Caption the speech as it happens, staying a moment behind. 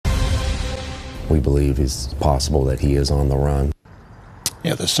we believe it's possible that he is on the run.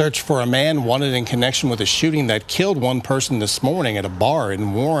 Yeah, the search for a man wanted in connection with a shooting that killed one person this morning at a bar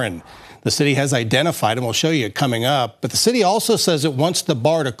in Warren. The city has identified him. We'll show you it coming up. But the city also says it wants the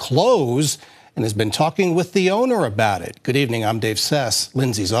bar to close and has been talking with the owner about it. Good evening. I'm Dave Sess.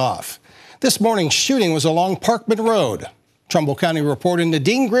 Lindsay's off. This morning's shooting was along Parkman Road. Trumbull County reporter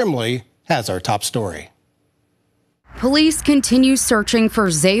Nadine Grimley has our top story. Police continue searching for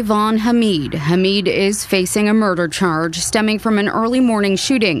Zaa-Von Hameed. Hameed is facing a murder charge stemming from an early morning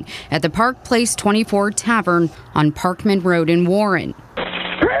shooting at the ParkPlace 24 Tavern on Parkman Road in Warren.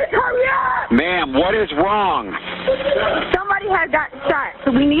 Ma'am, what is wrong? Somebody has got shot,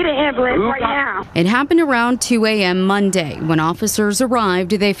 so we need an ambulance right now. It happened around 2 a.m. Monday. When officers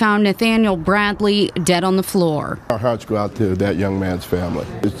arrived, they found Nathaniel Bradley dead on the floor. Our hearts go out to that young man's family.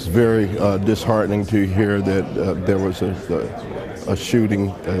 It's very disheartening to hear that there was a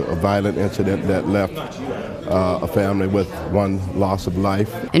shooting, a violent incident that left a family with one loss of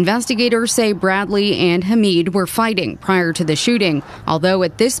life. Investigators say Bradley and Hameed were fighting prior to the shooting, although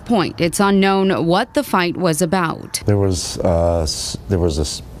at this point it's unknown what the fight was about. There was a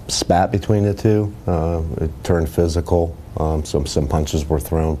spat between the two. It turned physical. Some punches were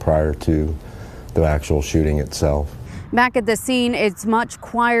thrown prior to the actual shooting itself. Back at the scene, it's much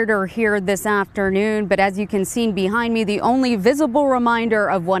quieter here this afternoon, but as you can see behind me, the only visible reminder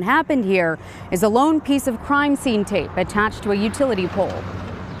of what happened here is a lone piece of crime scene tape attached to a utility pole.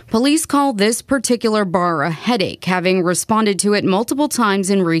 Police call this particular bar a headache, having responded to it multiple times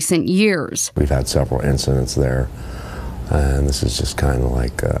in recent years. We've had several incidents there, and this is just kind of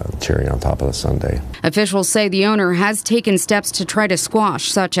like cherry on top of the sundae. Officials say the owner has taken steps to try to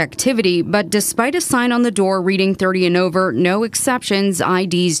squash such activity, but despite a sign on the door reading 30 and over, no exceptions,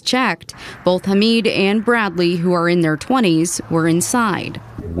 IDs checked, both Hameed and Bradley, who are in their 20s, were inside.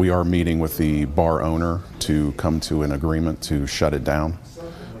 We are meeting with the bar owner to come to an agreement to shut it down.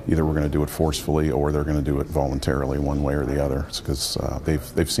 Either we're going to do it forcefully or they're going to do it voluntarily, one way or the other, because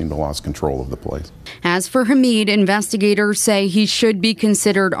they've seemed to lost control of the place. As for Hameed, investigators say he should be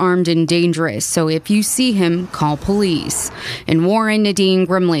considered armed and dangerous, so if you see him, call police. In Warren, Nadine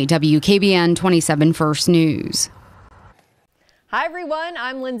Grimley, WKBN 27 First News. Hi everyone,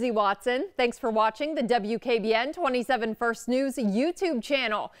 I'm Lindsay Watson. Thanks for watching the WKBN 27 First News YouTube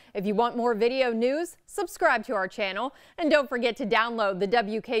channel. If you want more video news, subscribe to our channel. And don't forget to download the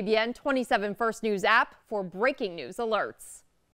WKBN 27 First News app for breaking news alerts.